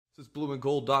This is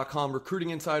blueandgold.com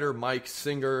recruiting insider Mike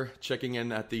Singer checking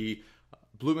in at the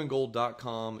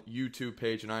blueandgold.com YouTube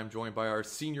page, and I am joined by our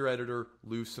senior editor,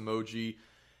 Lou Somogyi.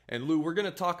 And Lou, we're going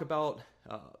to talk about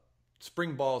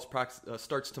spring ball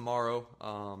starts tomorrow,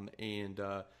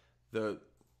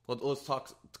 let's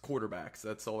talk quarterbacks.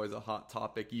 That's always a hot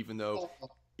topic, even though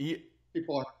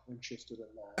people are interested in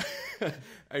that.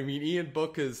 I mean, Ian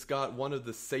Book has got one of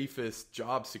the safest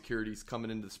job securities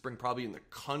coming into the spring, probably in the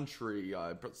country.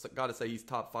 Got to say he's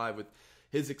top 5 with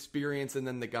his experience, and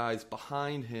then the guys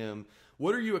behind him.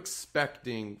 What are you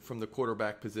expecting from the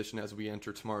quarterback position as we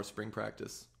enter tomorrow's spring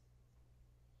practice?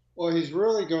 Well, he's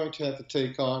really going to have to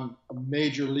take on a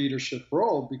major leadership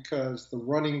role because the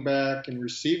running back and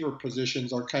receiver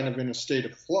positions are kind of in a state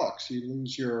of flux. You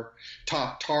lose your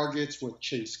top targets with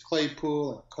Chase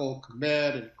Claypool and Cole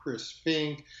Kmet and Chris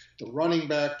Fink. The running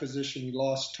back position, you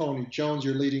lost Tony Jones,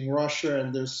 your leading rusher,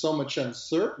 and there's so much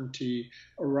uncertainty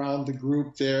around the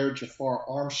group there. Jafar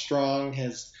Armstrong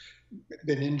has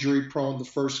been injury prone the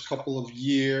first couple of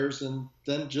years, and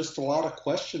then just a lot of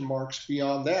question marks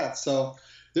beyond that. So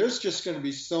there's just going to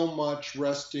be so much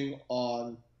resting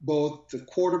on both the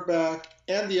quarterback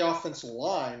and the offensive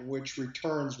line, which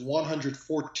returns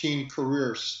 114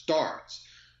 career starts.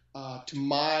 But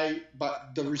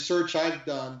the research I've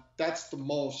done, that's the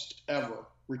most ever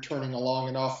returning along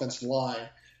an offensive line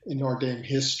in Notre Dame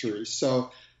history.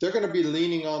 So they're going to be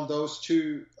leaning on those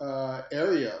two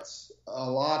areas a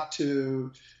lot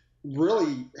to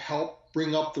really help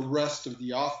bring up the rest of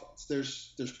the offense.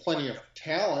 There's plenty of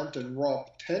talent and raw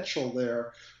potential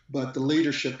there, but the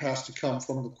leadership has to come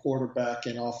from the quarterback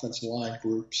and offensive line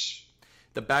groups.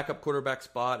 The backup quarterback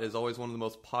spot is always one of the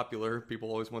most popular. People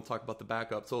always want to talk about the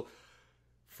backup. So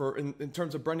in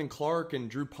terms of Brendan Clark and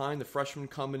Drew Pine, the freshman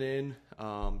coming in,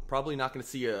 probably not going to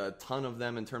see a ton of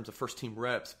them in terms of first-team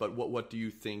reps, but what do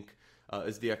you think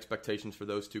is the expectations for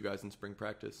those two guys in spring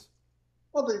practice?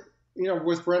 Well,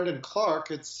 with Brendan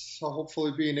Clark, it's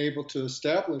hopefully being able to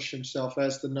establish himself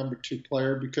as the number 2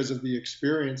 player because of the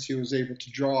experience he was able to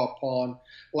draw upon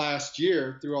last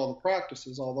year through all the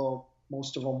practices, although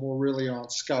most of them were really on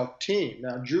scout team.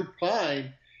 Now, Drew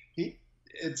Pine,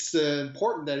 it's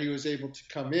important that he was able to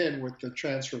come in with the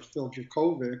transfer of Phil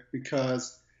Dracovic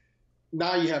because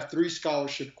now you have 3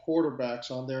 scholarship quarterbacks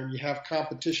on there and you have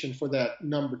competition for that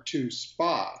number 2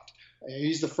 spot.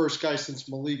 He's the first guy since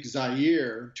Malik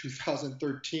Zaire in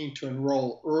 2013 to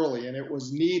enroll early, and it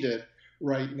was needed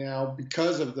right now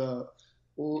because of the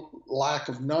lack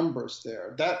of numbers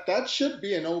there. That should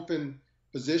be an open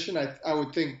position. I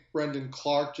would think Brendan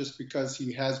Clark, just because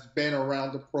he has been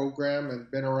around the program and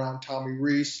been around Tommy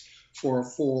Rees for a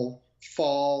full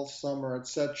fall, summer,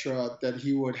 etc., that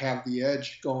he would have the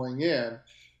edge going in.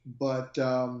 But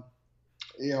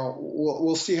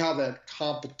we'll see how that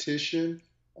competition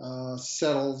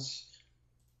settles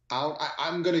out.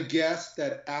 I'm going to guess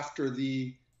that after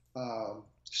the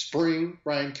spring,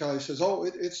 Brian Kelly says,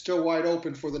 it's still wide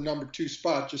open for the number 2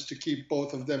 spot just to keep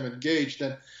both of them engaged.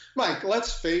 And Mike,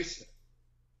 let's face it.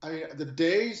 I mean, the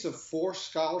days of 4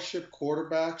 scholarship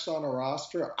quarterbacks on a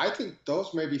roster, I think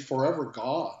those may be forever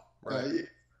gone. Right.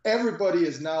 Everybody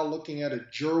is now looking at a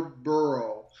Joe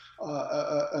Burrow,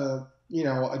 a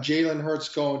Jalen Hurts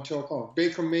going to Oklahoma.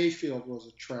 Baker Mayfield was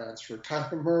a transfer,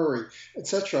 Kyler Murray,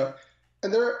 etc.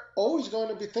 And they're always going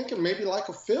to be thinking, maybe like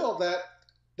a Phil,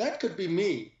 that could be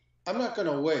me. I'm not going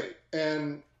to wait.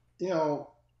 And,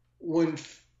 when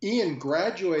Ian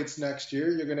graduates next year,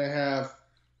 you're going to have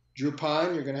Drew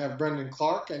Pine, you're going to have Brendan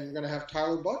Clark, and you're going to have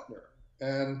Tyler Buckner.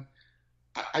 And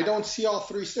I don't see all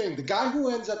 3 staying. The guy who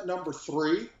ends up number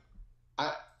 3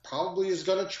 probably is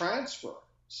going to transfer.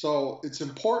 So it's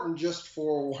important just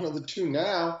for one of the 2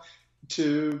 now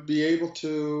to be able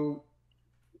to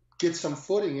get some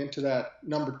footing into that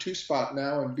number 2 spot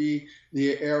now and be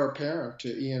the heir apparent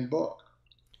to Ian Book.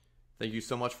 Thank you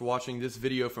so much for watching this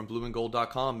video from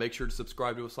blueandgold.com. Make sure to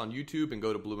subscribe to us on YouTube and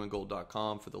go to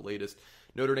blueandgold.com for the latest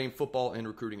Notre Dame football and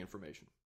recruiting information.